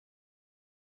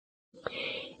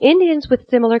Indians with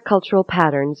similar cultural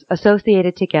patterns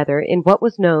associated together in what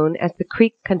was known as the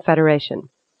Creek Confederation.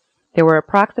 There were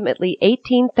approximately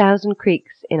 18,000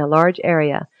 creeks in a large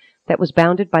area that was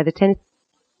bounded by the Tennessee.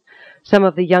 Some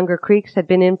of the younger creeks had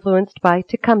been influenced by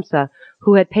Tecumseh,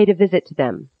 who had paid a visit to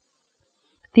them.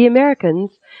 The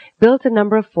Americans built a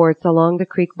number of forts along the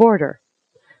creek border.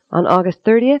 On August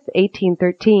 30th,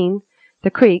 1813,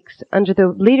 the Creeks, under the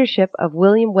leadership of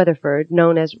William Weatherford,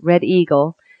 known as Red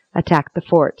Eagle, attacked the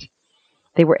fort.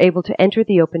 They were able to enter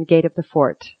the open gate of the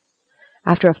fort.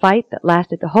 After a fight that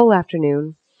lasted the whole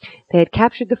afternoon, they had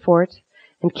captured the fort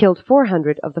and killed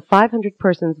 400 of the 500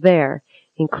 persons there,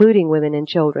 including women and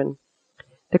children.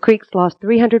 The Creeks lost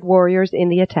 300 warriors in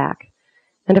the attack,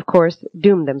 and of course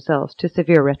doomed themselves to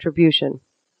severe retribution.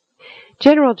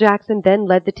 General Jackson then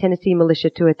led the Tennessee militia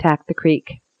to attack the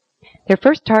Creek. Their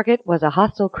first target was a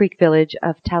hostile Creek village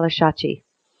of Tallashatchee.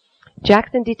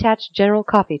 Jackson detached General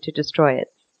Coffee to destroy it.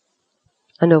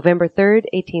 On November 3,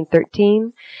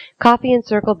 1813, Coffee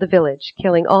encircled the village,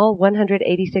 killing all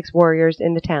 186 warriors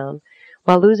in the town,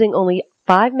 while losing only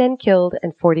 5 men killed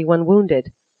and 41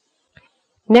 wounded.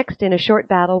 Next, in a short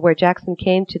battle where Jackson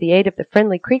came to the aid of the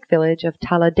friendly Creek village of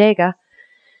Talladega,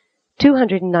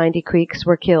 290 Creeks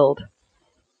were killed.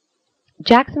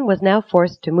 Jackson was now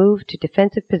forced to move to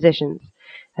defensive positions,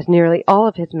 as nearly all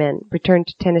of his men returned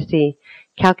to Tennessee,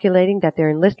 calculating that their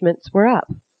enlistments were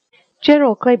up.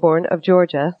 General Claiborne of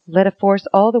Georgia led a force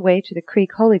all the way to the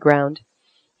Creek Holy Ground.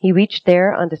 He reached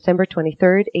there on December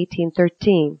 23,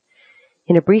 1813.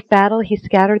 In a brief battle, he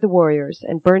scattered the warriors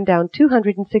and burned down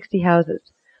 260 houses.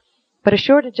 But a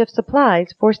shortage of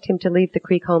supplies forced him to leave the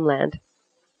Creek homeland.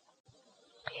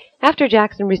 After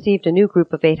Jackson received a new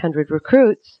group of 800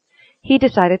 recruits, he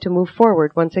decided to move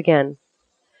forward once again.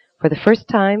 For the first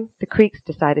time, the Creeks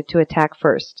decided to attack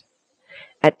first.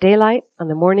 At daylight on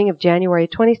the morning of January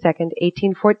 22,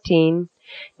 1814,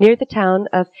 near the town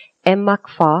of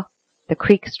Emmakfa, the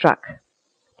Creek struck.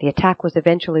 The attack was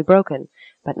eventually broken,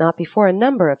 but not before a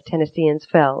number of Tennesseans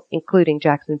fell, including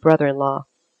Jackson's brother-in-law.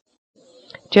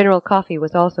 General Coffee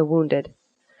was also wounded.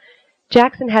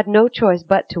 Jackson had no choice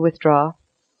but to withdraw.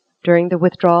 During the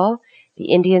withdrawal,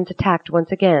 the Indians attacked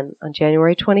once again on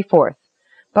January 24th,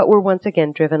 but were once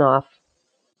again driven off.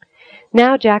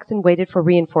 Now Jackson waited for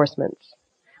reinforcements.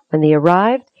 When they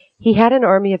arrived, he had an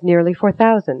army of nearly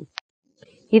 4,000.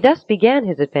 He thus began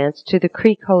his advance to the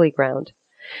Creek Holy Ground.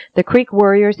 The Creek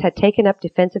warriors had taken up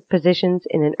defensive positions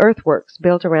in an earthworks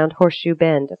built around Horseshoe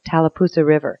Bend of Tallapoosa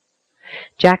River.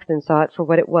 Jackson saw it for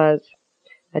what it was,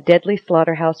 a deadly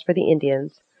slaughterhouse for the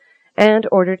Indians, and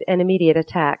ordered an immediate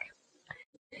attack.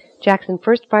 Jackson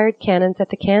first fired cannons at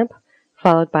the camp,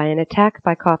 followed by an attack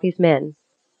by Coffee's men.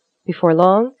 Before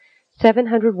long,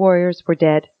 700 warriors were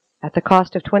dead, at the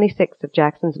cost of 26 of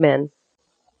Jackson's men.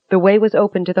 The way was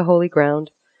open to the holy ground.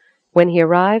 When he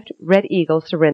arrived, Red Eagle surrendered.